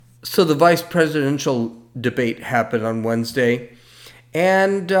So the vice presidential debate happened on Wednesday.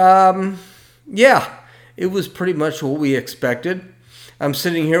 And yeah, it was pretty much what we expected. I'm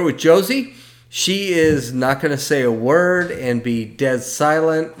sitting here with Josie. She is not going to say a word and be dead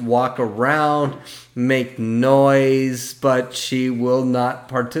silent, walk around, make noise, but she will not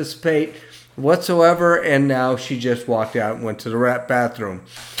participate whatsoever. And now she just walked out and went to the bathroom.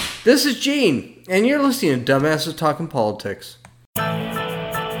 This is Gene, and you're listening to Dumbasses Talking Politics.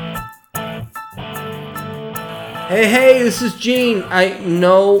 Hey, this is Gene. I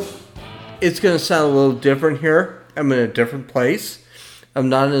know it's going to sound a little different here. I'm in a different place. I'm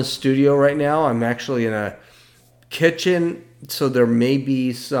not in a studio right now. I'm actually in a kitchen, so there may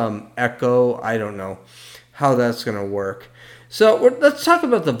be some echo. I don't know how that's going to work. So let's talk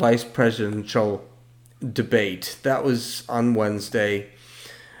about the vice presidential debate. That was on Wednesday.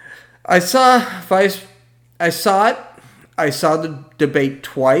 I saw it. I saw the debate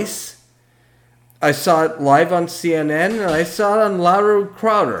twice. I saw it live on CNN, and I saw it on Louder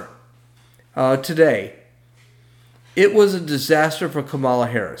Crowder today. It was a disaster for Kamala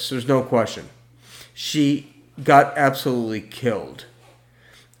Harris. There's no question. She got absolutely killed.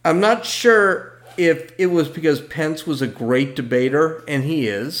 I'm not sure if it was because Pence was a great debater, and he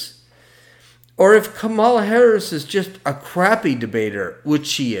is, or if Kamala Harris is just a crappy debater, which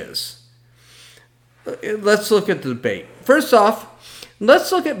she is. Let's look at the debate. First off,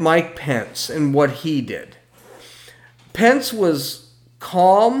 let's look at Mike Pence and what he did. Pence was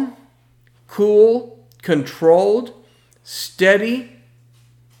calm, cool, controlled, steady,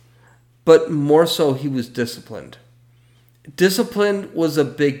 but more so he was disciplined. Discipline was a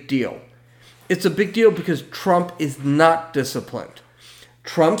big deal. It's a big deal because Trump is not disciplined.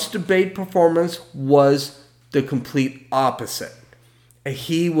 Trump's debate performance was the complete opposite.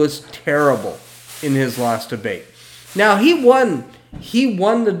 He was terrible in his last debate. Now, he won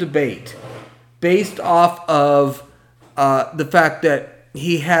the debate based off of the fact that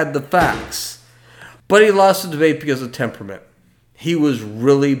he had the facts. But he lost the debate because of temperament. He was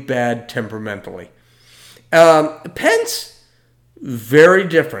really bad temperamentally. Pence, very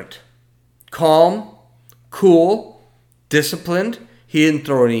different. Calm, cool, disciplined. He didn't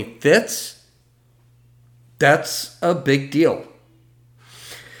throw any fits. That's a big deal.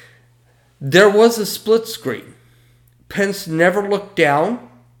 There was a split screen. Pence never looked down,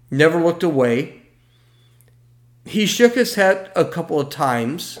 never looked away. He shook his head a couple of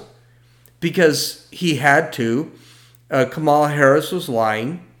times because he had to. Kamala Harris was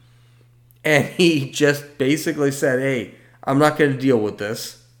lying. And he just basically said, hey, I'm not going to deal with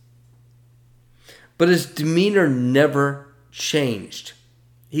this. But his demeanor never changed.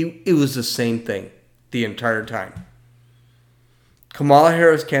 It was the same thing the entire time. Kamala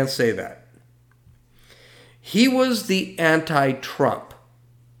Harris can't say that. He was the anti-Trump.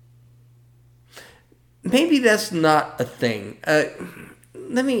 Maybe that's not a thing.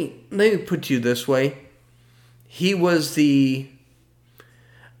 Let me put you this way. He was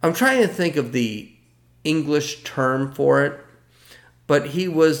I'm trying to think of the English term for it, but he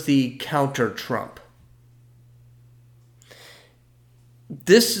was the counter-Trump.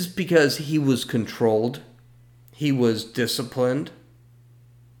 This is because he was controlled. He was disciplined.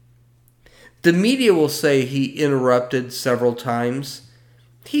 The media will say he interrupted several times.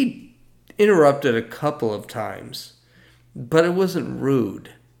 He interrupted a couple of times, but it wasn't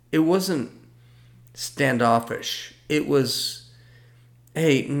rude. It wasn't standoffish. It was,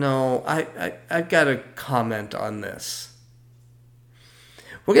 hey, no, I got to comment on this.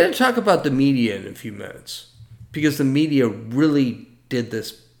 We're going to talk about the media in a few minutes because the media really did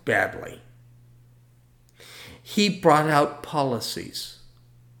this badly. He brought out policies.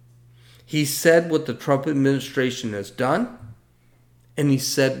 He said what the Trump administration has done, and he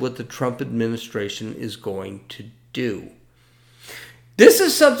said what the Trump administration is going to do. This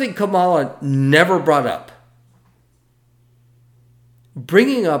is something Kamala never brought up.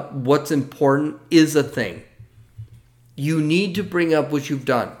 Bringing up what's important is a thing. You need to bring up what you've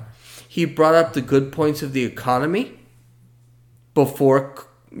done. He brought up the good points of the economy before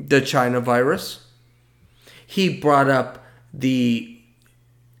the China virus. He brought up the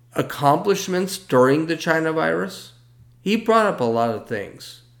accomplishments during the China virus. He brought up a lot of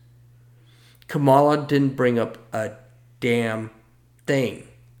things. Kamala didn't bring up a damn thing.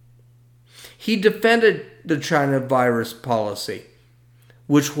 He defended the China virus policy,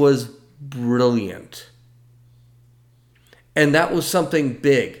 which was brilliant. And that was something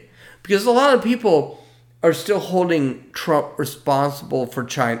big. Because a lot of people are still holding Trump responsible for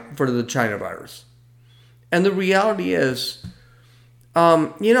the China virus. And the reality is,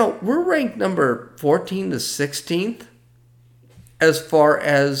 we're ranked number 14 to 16th as far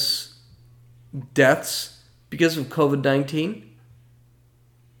as deaths because of COVID-19?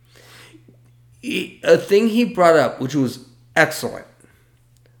 A thing he brought up, which was excellent,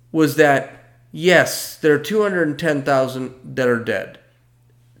 was that, yes, there are 210,000 that are dead.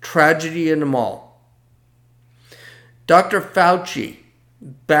 Tragedy in them all. Dr. Fauci,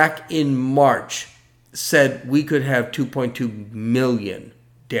 back in March, said we could have 2.2 million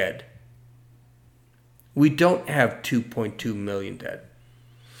dead. We don't have 2.2 million dead.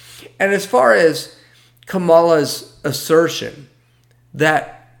 And as far as Kamala's assertion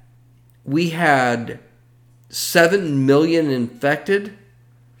that we had 7 million infected,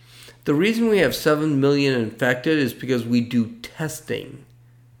 the reason we have 7 million infected is because we do testing.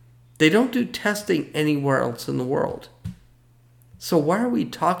 They don't do testing anywhere else in the world. So why are we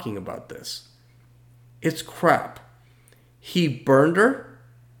talking about this? It's crap. He burned her.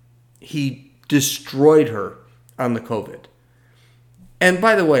 He destroyed her on the COVID. And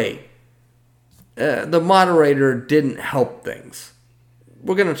by the way, the moderator didn't help things.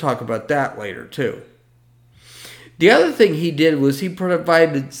 We're going to talk about that later too. The other thing he did was he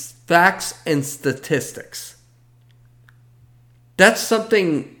provided facts and statistics. That's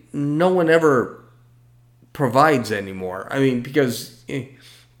something no one ever provides anymore. I mean, because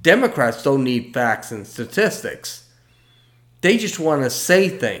Democrats don't need facts and statistics. They just want to say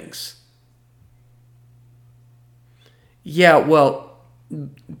things. Yeah, well,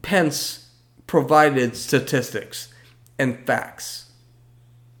 Pence provided statistics and facts.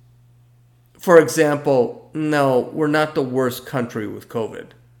 For example, no, we're not the worst country with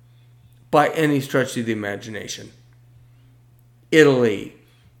COVID by any stretch of the imagination. Italy,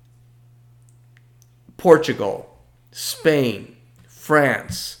 Portugal, Spain,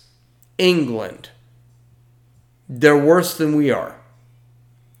 France, England, they're worse than we are.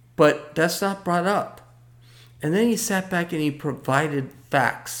 But that's not brought up. And then he sat back and he provided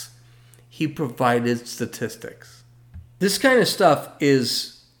facts. He provided statistics. This kind of stuff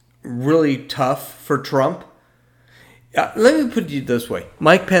is really tough for Trump. Let me put it this way.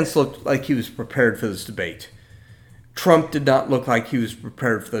 Mike Pence looked like he was prepared for this debate. Trump did not look like he was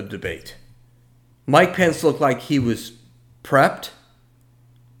prepared for the debate. Mike Pence looked like he was prepped.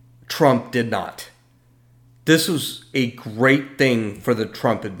 Trump did not. This was a great thing for the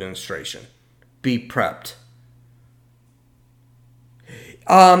Trump administration. Be prepped.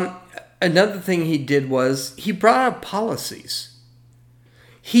 Another thing he did was he brought up policies.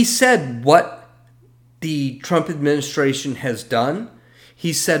 He said what the Trump administration has done.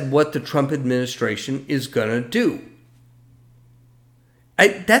 He said what the Trump administration is going to do.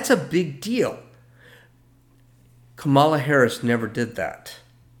 That's a big deal. Kamala Harris never did that.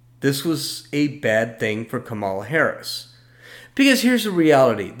 This was a bad thing for Kamala Harris. Because here's the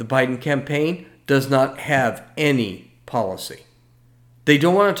reality. The Biden campaign does not have any policy. They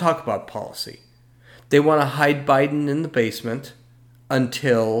don't want to talk about policy. They want to hide Biden in the basement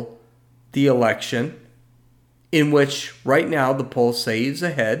until the election, in which right now the polls say he's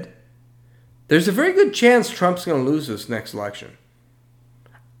ahead. There's a very good chance Trump's going to lose this next election.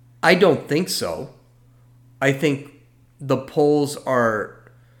 I don't think so. I think the polls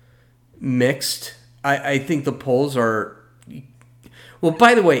are mixed. I think the polls are... Well,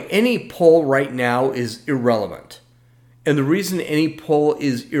 by the way, any poll right now is irrelevant. And the reason any poll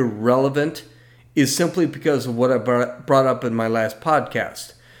is irrelevant is simply because of what I brought up in my last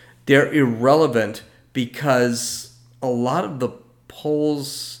podcast. They're irrelevant because a lot of the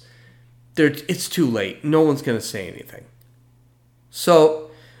polls, it's too late. No one's going to say anything. So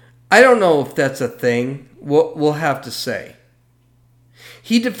I don't know if that's a thing. We'll have to say.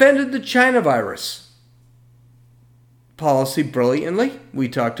 He defended the China virus policy brilliantly. We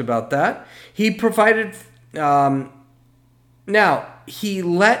talked about that. He provided... Now, he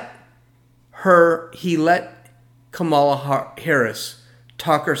let Kamala Harris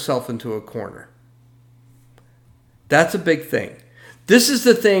talk herself into a corner. That's a big thing. This is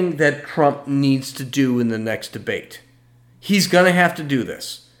the thing that Trump needs to do in the next debate. He's going to have to do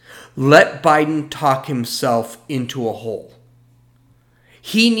this. Let Biden talk himself into a hole.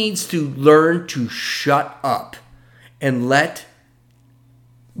 He needs to learn to shut up and let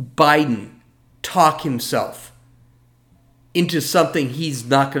Biden talk himself into something he's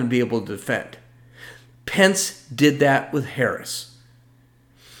not going to be able to defend. Pence did that with Harris.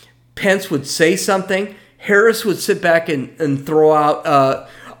 Pence would say something, Harris would sit back and throw out,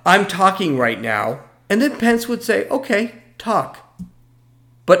 I'm talking right now, and then Pence would say, okay, talk,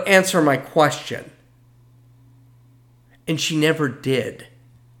 but answer my question. And she never did.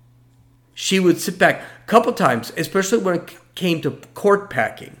 She would sit back a couple times, especially when it came to court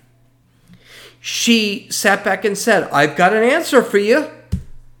packing. she sat back and said, I've got an answer for you.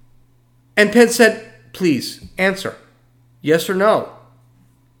 And Pence said, please answer. Yes or no?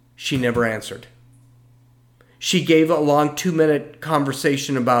 She never answered. She gave a long 2-minute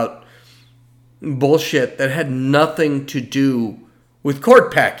conversation about bullshit that had nothing to do with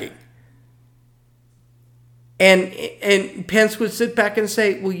court packing. And Pence would sit back and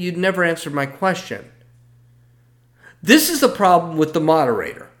say, well, you'd never answered my question. This is the problem with the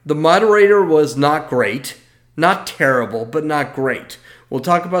moderator. The moderator was not great, not terrible, but not great. We'll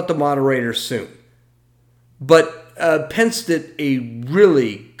talk about the moderator soon. But Pence did a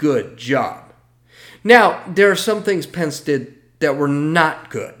really good job. Now, there are some things Pence did that were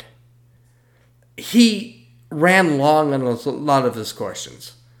not good. He ran long on a lot of his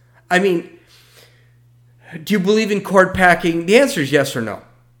questions. I mean, do you believe in court packing? The answer is yes or no.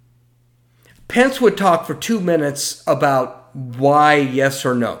 Pence would talk for 2 minutes about why yes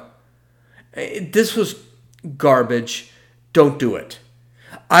or no. This was garbage. Don't do it.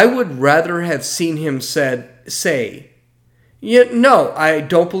 I would rather have seen him say, yeah, no, I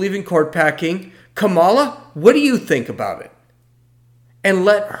don't believe in court packing. Kamala, what do you think about it? And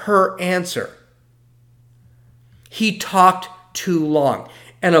let her answer. He talked too long.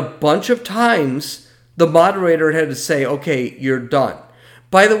 And a bunch of times, the moderator had to say, okay, you're done.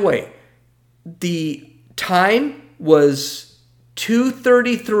 By the way, the time was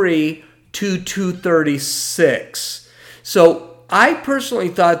 2:33 to 2:36. So I personally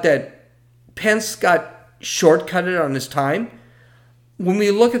thought that Pence got shortcutted on his time. When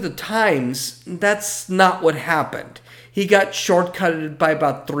we look at the times, that's not what happened. He got shortcutted by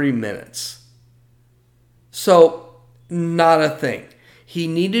about 3 minutes. So, not a thing. He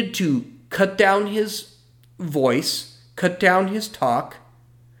needed to cut down his voice, cut down his talk,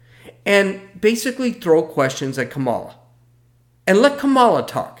 and basically throw questions at Kamala. And let Kamala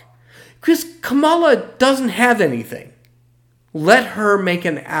talk. Because Kamala doesn't have anything. Let her make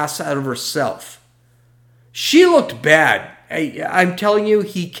an ass out of herself. She looked bad. I'm telling you,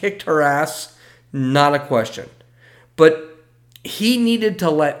 he kicked her ass. Not a question. But he needed to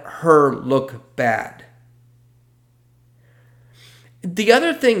let her look bad. The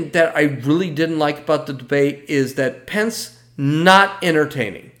other thing that I really didn't like about the debate is that Pence not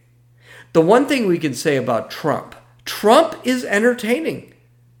entertaining. The one thing we can say about Trump is entertaining.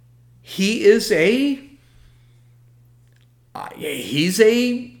 He is I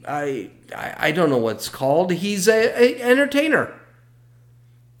don't know what's called. He's a entertainer.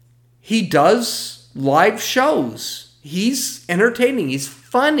 He does live shows. He's entertaining. He's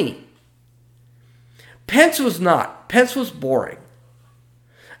funny. Pence was not. Pence was boring.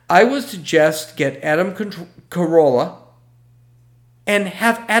 I would suggest get Adam Carolla and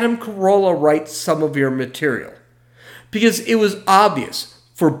have Adam Carolla write some of your material. Because it was obvious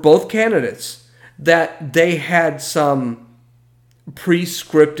for both candidates that they had some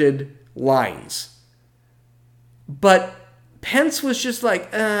pre-scripted lines. But Pence was just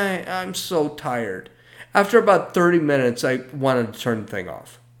like, I'm so tired. After about 30 minutes, I wanted to turn the thing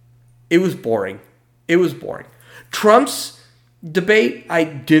off. It was boring. Trump's debate, I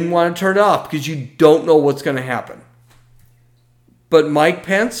didn't want to turn it off because you don't know what's going to happen. But Mike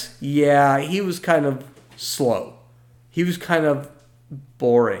Pence, yeah, he was kind of slow. He was kind of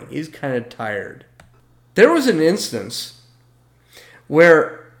boring. He's kind of tired. There was an instance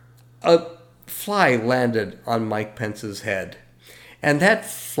where a fly landed on Mike Pence's head. And that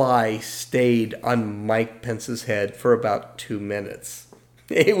fly stayed on Mike Pence's head for about 2 minutes.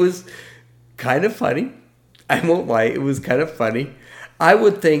 It was kind of funny. I won't lie, it was kind of funny. I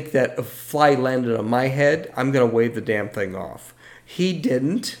would think that if a fly landed on my head, I'm going to wave the damn thing off. He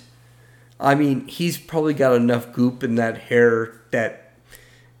didn't. I mean, he's probably got enough goop in that hair that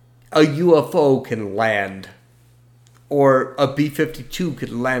a UFO can land. Or a B-52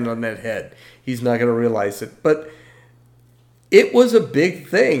 could land on that head. He's not going to realize it. But it was a big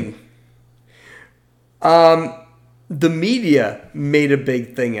thing. The media made a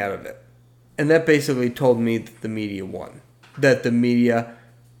big thing out of it. And that basically told me that the media won. That the media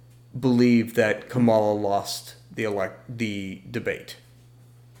believed that Kamala lost the debate.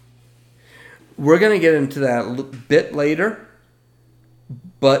 We're going to get into that a bit later.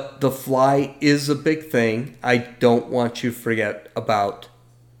 But the fly is a big thing. I don't want you to forget about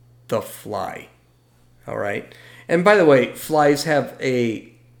the fly. All right? And by the way, flies have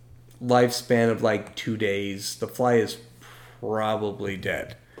a lifespan of like 2 days. The fly is probably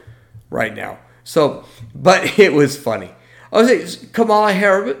dead right now. So, but it was funny. I was saying, Kamala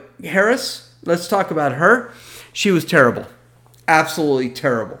Harris, let's talk about her. She was terrible. Absolutely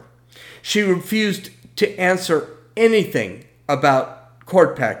terrible. She refused to answer anything about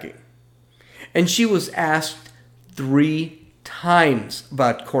court packing. And she was asked 3 times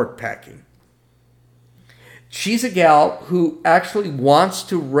about court packing. She's a gal who actually wants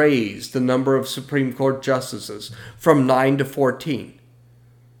to raise the number of Supreme Court justices from 9 to 14.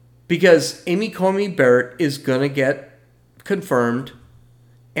 Because Amy Coney Barrett is going to get confirmed,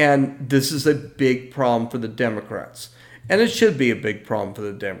 and this is a big problem for the Democrats. And it should be a big problem for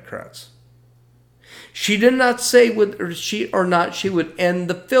the Democrats. She did not say whether she would end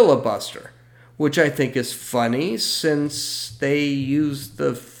the filibuster, which I think is funny since Democrats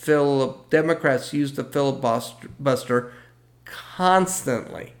use the filibuster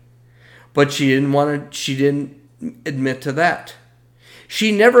constantly. But she didn't admit to that.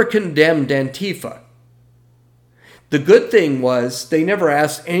 She never condemned Antifa. The good thing was they never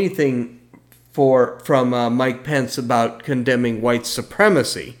asked anything from Mike Pence about condemning white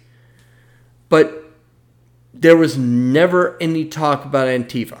supremacy. But there was never any talk about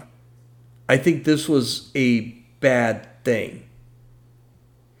Antifa. I think this was a bad thing.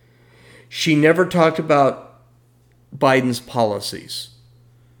 She never talked about Biden's policies.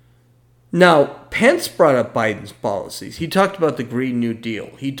 Now, Pence brought up Biden's policies. He talked about the Green New Deal.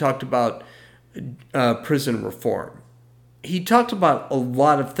 He talked about prison reform. He talked about a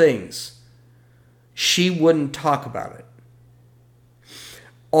lot of things. She wouldn't talk about it.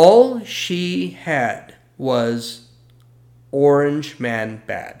 All she had was Orange Man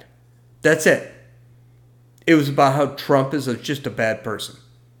bad. That's it. It was about how Trump is just a bad person.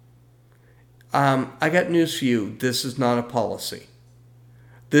 I got news for you. This is not a policy.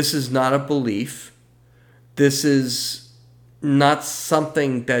 This is not a belief. This is not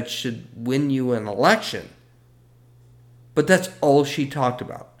something that should win you an election. But that's all she talked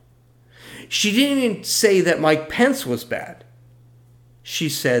about. She didn't even say that Mike Pence was bad. She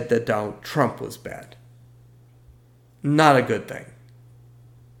said that Donald Trump was bad. Not a good thing.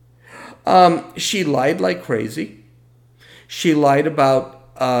 She lied like crazy. She lied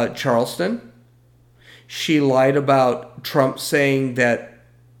about Charleston. She lied about Trump saying that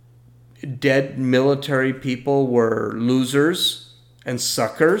dead military people were losers and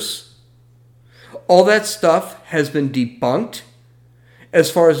suckers. All that stuff has been debunked.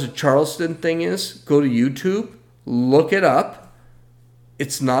 As far as the Charleston thing is, go to YouTube, look it up.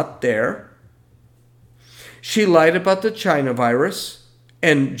 It's not there. She lied about the China virus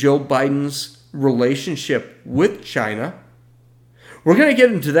and Joe Biden's relationship with China. We're going to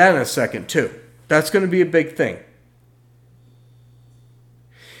get into that in a second, too. That's going to be a big thing.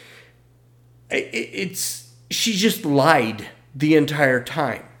 She just lied the entire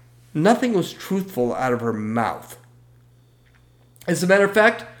time. Nothing was truthful out of her mouth. As a matter of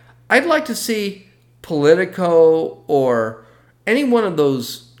fact, I'd like to see Politico or any one of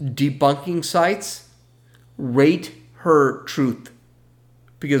those debunking sites rate her truth.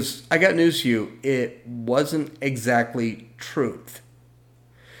 Because I got news for you, it wasn't exactly truth.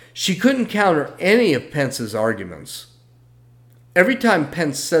 She couldn't counter any of Pence's arguments. Every time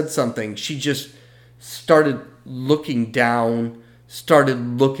Pence said something, she just started looking down,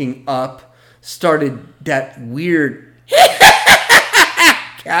 started looking up, started that weird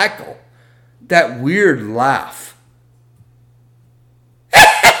cackle, that weird laugh.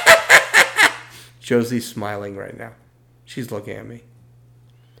 Josie's smiling right now. She's looking at me.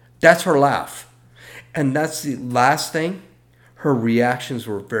 That's her laugh. And that's the last thing. Her reactions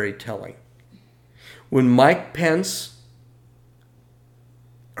were very telling. When Mike Pence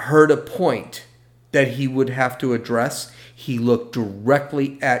heard a point that he would have to address, he looked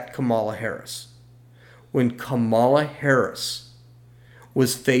directly at Kamala Harris. When Kamala Harris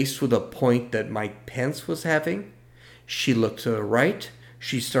was faced with a point that Mike Pence was having, she looked to the right,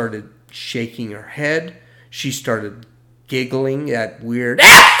 she started shaking her head, she started giggling that weird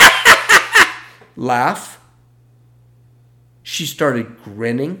laugh. She started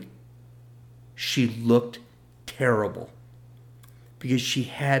grinning. She looked terrible because she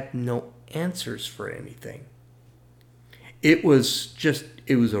had no answers for anything. It was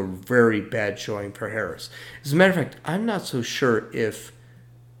a very bad showing for Harris. As a matter of fact, I'm not so sure if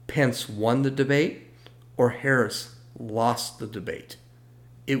Pence won the debate or Harris lost the debate.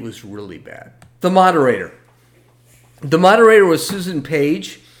 It was really bad. The moderator was Susan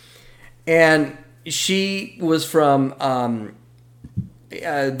Page, and she was from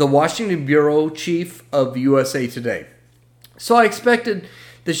the Washington bureau chief of USA Today. So I expected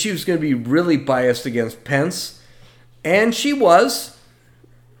that she was going to be really biased against Pence, and she was,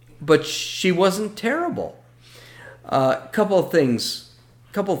 but she wasn't terrible. Couple of things.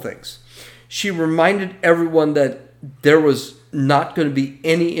 She reminded everyone that there was not going to be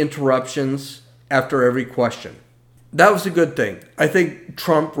any interruptions after every question. That was a good thing. I think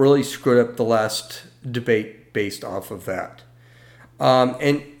Trump really screwed up the last debate based off of that.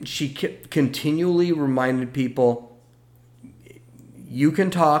 And she continually reminded people, you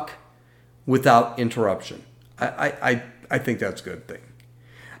can talk without interruption. I think that's a good thing.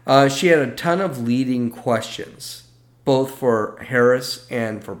 She had a ton of leading questions, both for Harris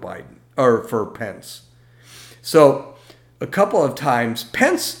and for Biden, or for Pence. So a couple of times,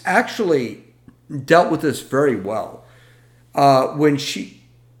 Pence actually dealt with this very well. When she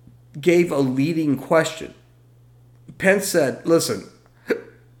gave a leading question, Pence said, listen,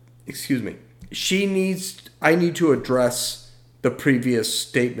 excuse me, I need to address the previous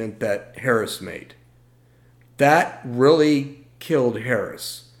statement that Harris made. That really killed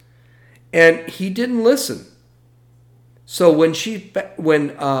Harris. And he didn't listen. So when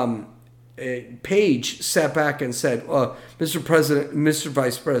Page sat back and said, Mr. President, Mr.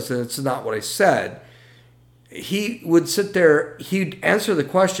 Vice President, it's not what I said, he would sit there, he'd answer the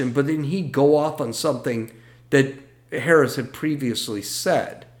question, but then he'd go off on something that Harris had previously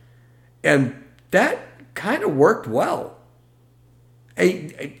said. And that kind of worked well.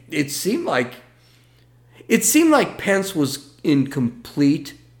 It seemed like Pence was in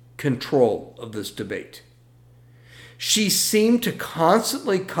complete control of this debate. She seemed to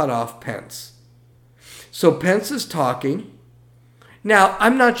constantly cut off Pence. So Pence is talking. Now,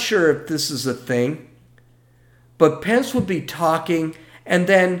 I'm not sure if this is a thing, but Pence would be talking, and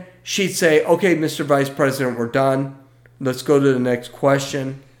then she'd say, okay, Mr. Vice President, we're done. Let's go to the next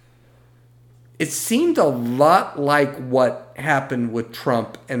question. It seemed a lot like what happened with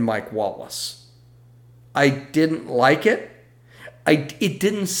Trump and Mike Wallace. I didn't like it. It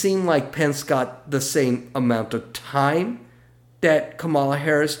didn't seem like Pence got the same amount of time that Kamala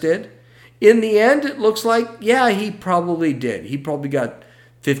Harris did. In the end, it looks like, yeah, he probably did. He probably got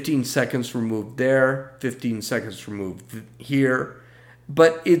 15 seconds removed there, 15 seconds removed here.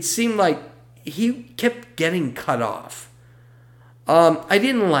 But it seemed like he kept getting cut off. I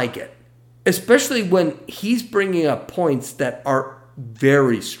didn't like it, especially when he's bringing up points that are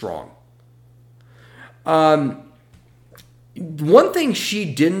very strong. One thing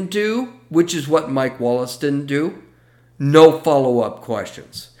she didn't do, which is what Mike Wallace didn't do, no follow-up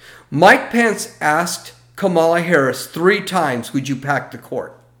questions. Mike Pence asked Kamala Harris 3 times, would you pack the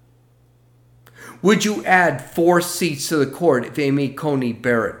court? Would you add 4 seats to the court if Amy Coney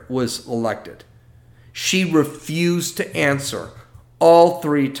Barrett was elected? She refused to answer all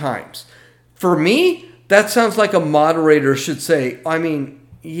 3 times. For me, that sounds like a moderator should say, I mean,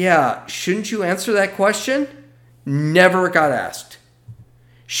 yeah, shouldn't you answer that question? Never got asked.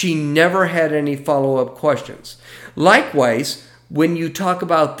 She never had any follow-up questions. Likewise, when you talk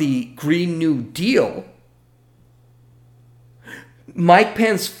about the Green New Deal, Mike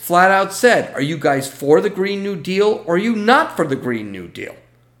Pence flat out said, are you guys for the Green New Deal or are you not for the Green New Deal?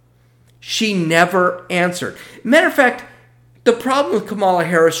 She never answered. Matter of fact, the problem with Kamala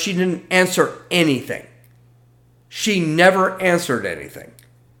Harris, she didn't answer anything. She never answered anything.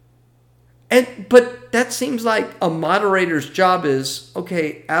 But that seems like a moderator's job is,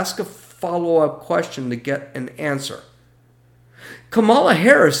 okay, ask a follow-up question to get an answer. Kamala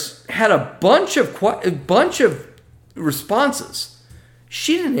Harris had a bunch of responses.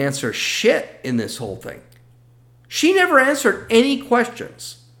 She didn't answer shit in this whole thing. She never answered any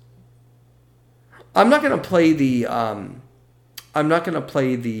questions. I'm not going to play the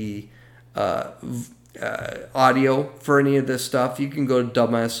audio for any of this stuff. You can go to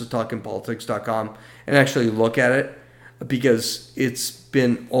dumbassestalkingpolitics.com and actually look at it because it's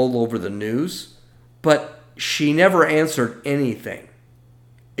been all over the news. But she never answered anything.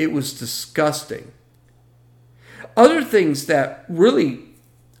 It was disgusting. Other things that really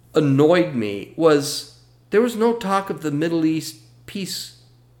annoyed me was there was no talk of the Middle East peace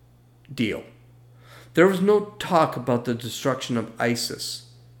deal. There was no talk about the destruction of ISIS.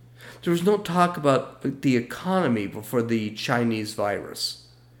 There was no talk about the economy before the Chinese virus,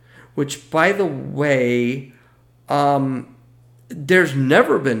 which, by the way, there's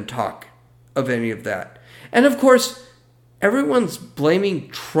never been talk of any of that. And of course, everyone's blaming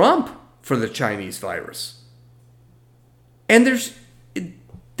Trump for the Chinese virus. And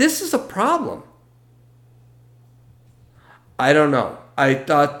this is a problem. I don't know. I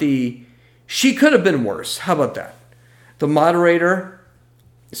thought she could have been worse. How about that? The moderator,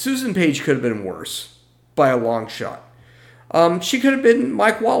 Susan Page, could have been worse by a long shot. She could have been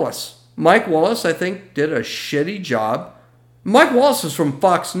Mike Wallace. Mike Wallace, I think, did a shitty job. Mike Wallace is from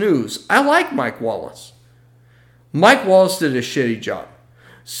Fox News. I like Mike Wallace. Mike Wallace did a shitty job.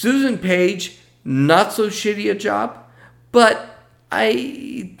 Susan Page, not so shitty a job, but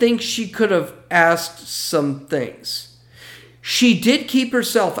I think she could have asked some things. She did keep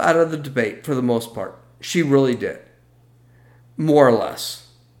herself out of the debate for the most part. She really did. More or less.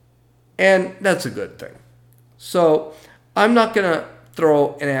 And that's a good thing. So I'm not going to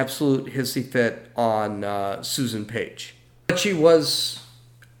throw an absolute hissy fit on Susan Page. But she was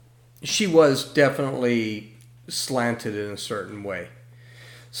definitely slanted in a certain way.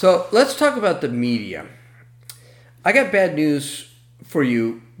 So let's talk about the media. I got bad news for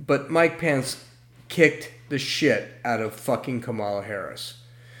you, but Mike Pence kicked the shit out of fucking Kamala Harris.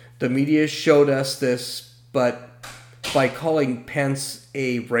 The media showed us this, but by calling Pence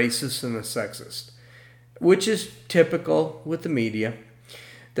a racist and a sexist, which is typical with the media.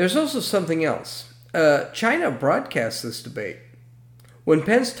 There's also something else. China broadcast this debate. When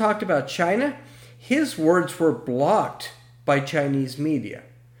Pence talked about China, his words were blocked by Chinese media.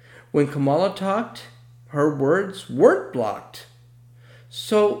 When Kamala talked, her words weren't blocked.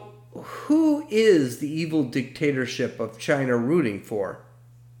 So who is the evil dictatorship of China rooting for?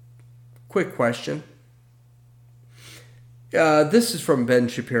 Quick question. This is from Ben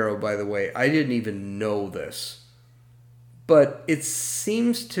Shapiro, by the way. I didn't even know this. But it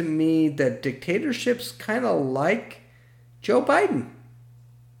seems to me that dictatorships kind of like Joe Biden.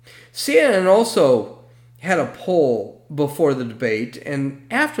 CNN also had a poll before the debate and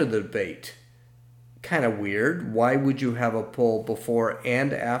after the debate. Kind of weird. Why would you have a poll before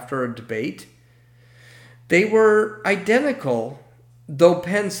and after a debate? They were identical, though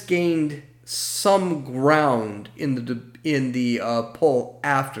Pence gained some ground in the poll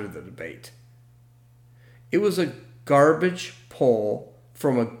after the debate. It was a garbage poll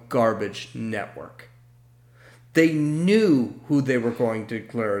from a garbage network. They knew who they were going to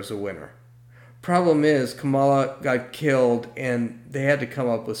declare as a winner. Problem is, Kamala got killed and they had to come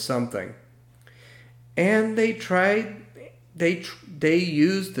up with something. And they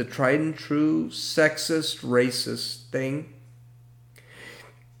used the tried and true sexist, racist thing.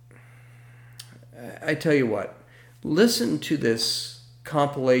 I tell you what, listen to this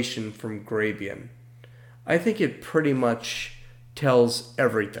compilation from Grabian. I think it pretty much tells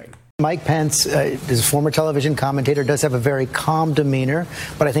everything. Mike Pence is a former television commentator, does have a very calm demeanor,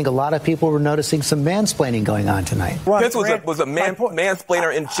 but I think a lot of people were noticing some mansplaining going on tonight. Pence was a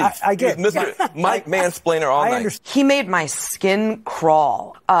mansplainer in chief. I get Mr. Mike Mansplainer all night. He made my skin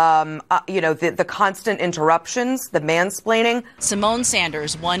crawl. The constant interruptions, the mansplaining. Simone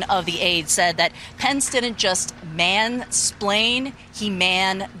Sanders, one of the aides, said that Pence didn't just mansplain, he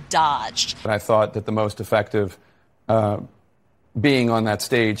man-dodged. I thought that the most effective being on that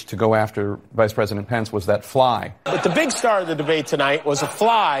stage to go after Vice President Pence was that fly. But the big star of the debate tonight was a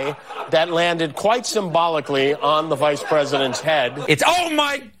fly that landed quite symbolically on the vice president's head. It's, oh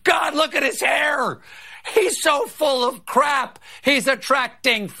my God, look at his hair! He's so full of crap. He's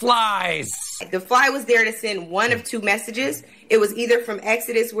attracting flies. The fly was there to send one of two messages. It was either from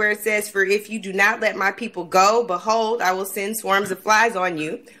Exodus, where it says, "For if you do not let my people go, behold, I will send swarms of flies on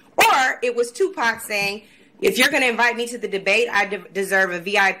you." Or it was Tupac saying, "If you're going to invite me to the debate, I deserve a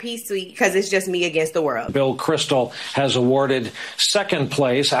VIP suite because it's just me against the world." Bill Kristol has awarded second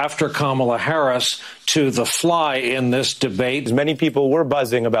place after Kamala Harris to the fly in this debate. Many people were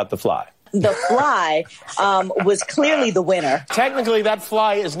buzzing about the fly. The fly was clearly the winner. Technically, that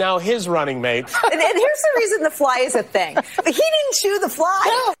fly is now his running mate. And here's the reason the fly is a thing. He didn't chew the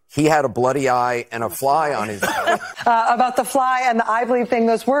fly. He had a bloody eye and a fly on his head. About the fly and the eye bleed thing,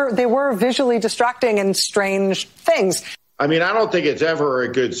 they were visually distracting and strange things. I mean, I don't think it's ever a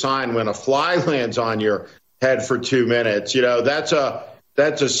good sign when a fly lands on your head for 2 minutes. You know, that's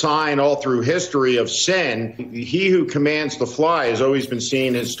a sign all through history of sin. He who commands the fly has always been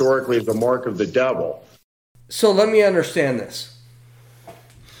seen historically as the mark of the devil. So let me understand this.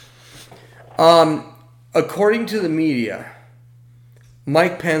 According to the media,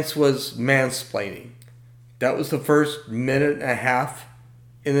 Mike Pence was mansplaining. That was the first minute and a half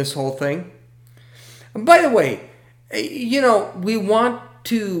in this whole thing. And by the way, we want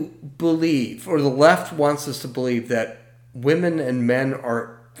to believe, or the left wants us to believe, that women and men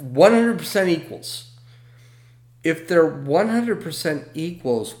are 100% equals. If they're 100%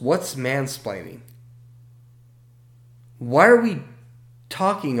 equals, what's mansplaining? Why are we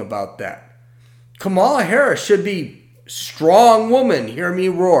talking about that? Kamala Harris should be strong woman, hear me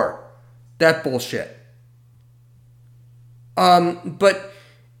roar. That bullshit. But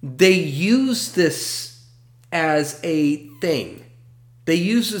they use this as a thing. They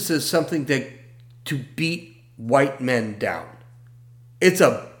use this as something to beat white men down. It's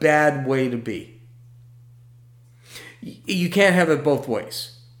a bad way to be. You can't have it both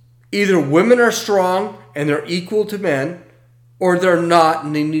ways. Either women are strong and they're equal to men, or they're not,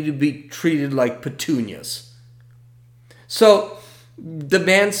 and they need to be treated like petunias. So the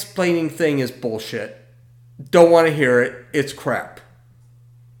mansplaining thing is bullshit. Don't want to hear it. It's crap.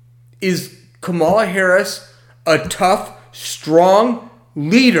 Is Kamala Harris a tough, strong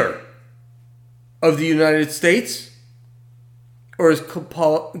leader of the United States? Or is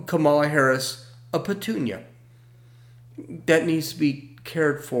Kamala Harris a petunia that needs to be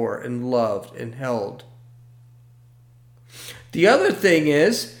cared for and loved and held? The other thing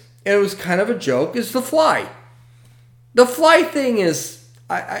is, and it was kind of a joke, is the fly. The fly thing is,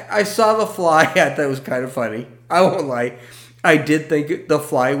 I saw the fly. I thought it was kind of funny. I won't lie. I did think the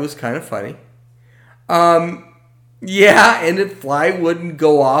fly was kind of funny. Yeah, and the fly wouldn't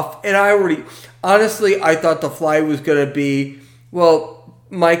go off. And honestly, I thought the fly was going to be, well,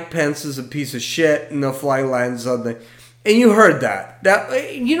 Mike Pence is a piece of shit, and the fly lands on the... And you heard that.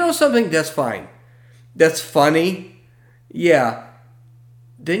 You know something? That's fine. That's funny. Yeah.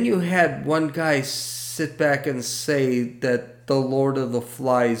 Then you had one guy sit back and say that the Lord of the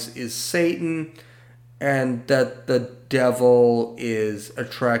Flies is Satan, and that the devil is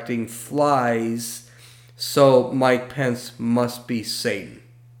attracting flies, so Mike Pence must be Satan.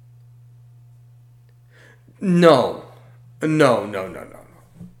 No.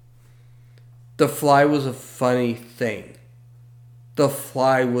 The fly was a funny thing. The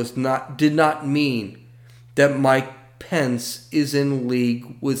fly did not mean that Mike Pence is in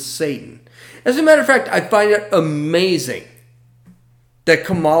league with Satan. As a matter of fact, I find it amazing that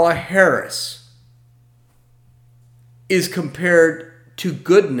Kamala Harris is compared to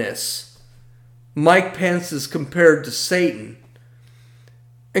goodness. Mike Pence is compared to Satan.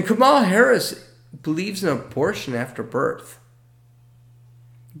 And Kamala Harris believes in abortion after birth.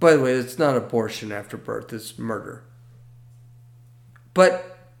 By the way, it's not abortion after birth, it's murder.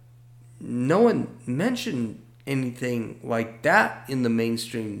 But no one mentioned anything like that in the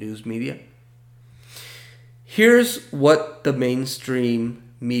mainstream news media. Here's what the mainstream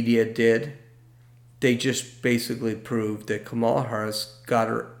media did. They just basically proved that Kamala Harris got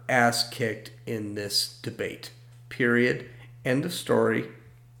her ass kicked in this debate. Period. End of story.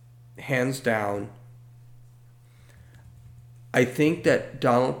 Hands down. I think that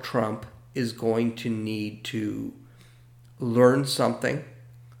Donald Trump is going to need to learn something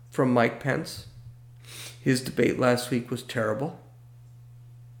from Mike Pence. His debate last week was terrible.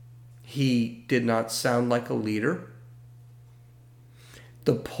 He did not sound like a leader.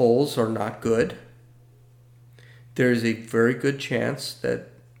 The polls are not good. There's a very good chance that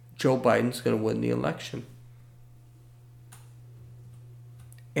Joe Biden's going to win the election.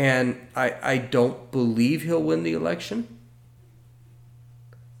 And I don't believe he'll win the election.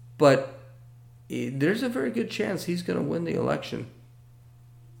 But there's a very good chance he's going to win the election.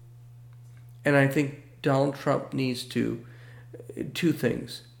 And I think Donald Trump needs to, two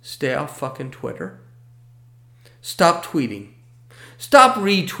things. Stay off fucking Twitter. Stop tweeting. Stop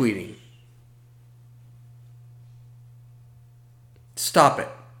retweeting. Stop it.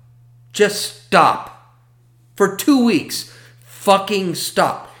 Just stop. For 2 weeks. Fucking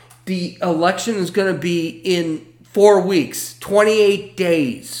stop. The election is going to be in 4 weeks. 28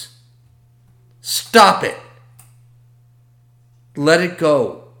 days. Stop it. Let it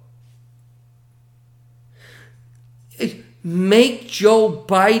go. Make Joe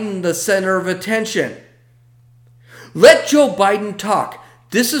Biden the center of attention. Let Joe Biden talk.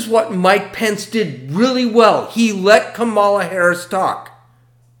 This is what Mike Pence did really well. He let Kamala Harris talk.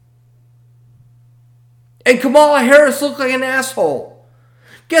 And Kamala Harris looked like an asshole.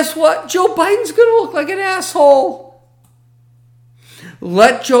 Guess what? Joe Biden's going to look like an asshole.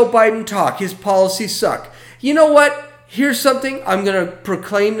 Let Joe Biden talk. His policies suck. You know what? Here's something. I'm going to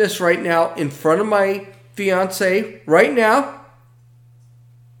proclaim this right now in front of my fiance right now.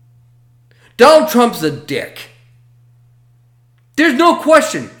 Donald Trump's a dick. There's no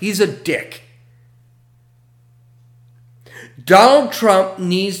question he's a dick. Donald Trump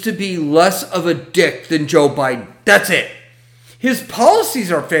needs to be less of a dick than Joe Biden. That's it. His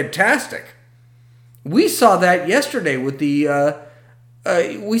policies are fantastic. We saw that yesterday with the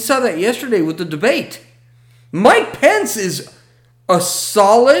debate. Mike Pence is a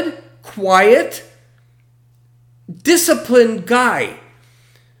solid, quiet, disciplined guy.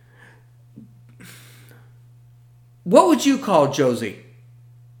 What would you call Josie?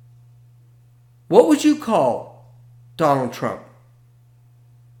 What would you call Donald Trump?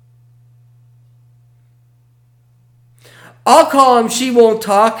 I'll call him she won't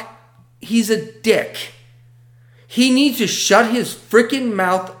talk. He's a dick. He needs to shut his freaking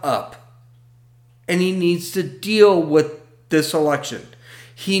mouth up. And he needs to deal with this election.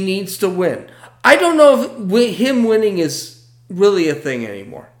 He needs to win. I don't know if him winning is really a thing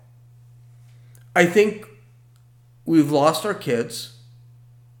anymore. I think we've lost our kids.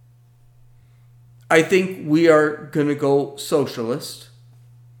 I think we are going to go socialist.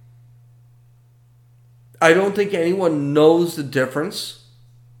 I don't think anyone knows the difference.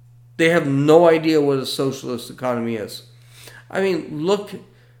 They have no idea what a socialist economy is. I mean, look,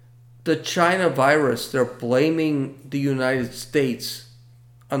 the China virus, they're blaming the United States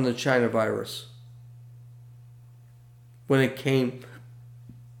on the China virus. When it came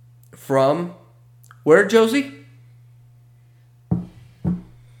from, where, Josie?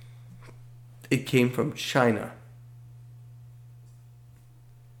 It came from China.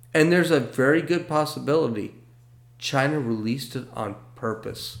 And there's a very good possibility China released it on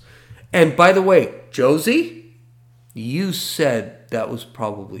purpose. And by the way, Josie, you said that was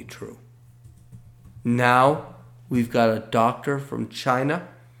probably true. Now we've got a doctor from China,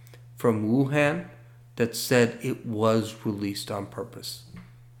 from Wuhan, that said it was released on purpose.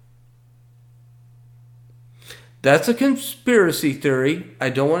 That's a conspiracy theory. I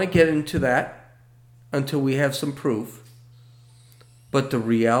don't want to get into that until we have some proof. But the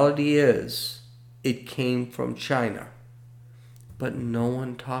reality is, it came from China. But no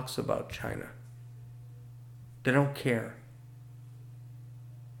one talks about China. They don't care.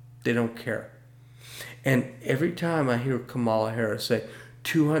 They don't care. And every time I hear Kamala Harris say,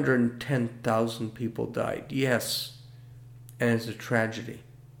 210,000 people died. Yes, and it's a tragedy.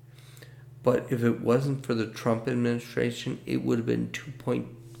 But if it wasn't for the Trump administration, it would have been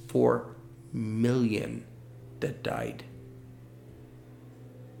 2.4 million that died.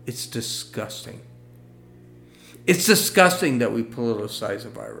 It's disgusting. It's disgusting that we politicize a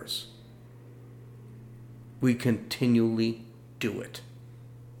virus. We continually do it.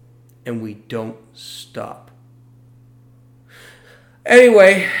 And we don't stop.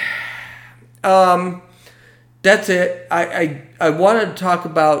 Anyway, that's it. I wanted to talk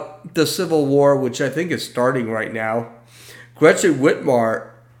about the Civil War, which I think is starting right now. Gretchen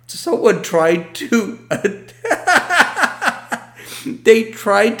Whitmer, someone tried to... they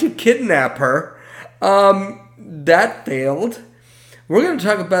tried to kidnap her. That failed. We're going to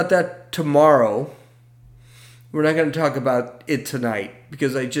talk about that tomorrow. We're not going to talk about it tonight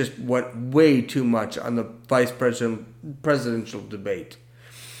because I just went way too much on the presidential debate.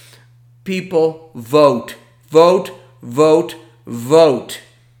 People, vote. Vote, vote, vote.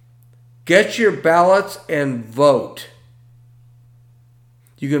 Get your ballots and vote.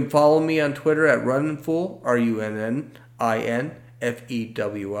 You can follow me on Twitter at RunninFool,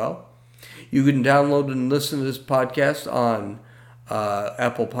 RUNNINFEWL. You can download and listen to this podcast on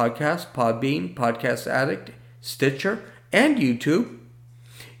Apple Podcasts, Podbean, Podcast Addict, Stitcher, and YouTube.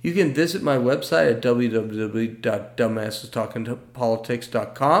 You can visit my website at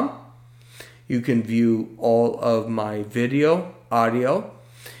www.dumbassestalkingpolitics.com. You can view all of my audio.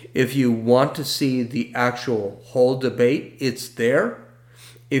 If you want to see the actual whole debate, it's there.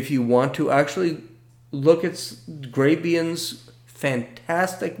 If you want to actually look at Grabian's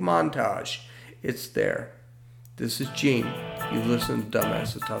fantastic montage, it's there. This is Gene. You listen to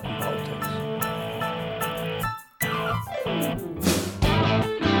Dumbasses Talking Politics.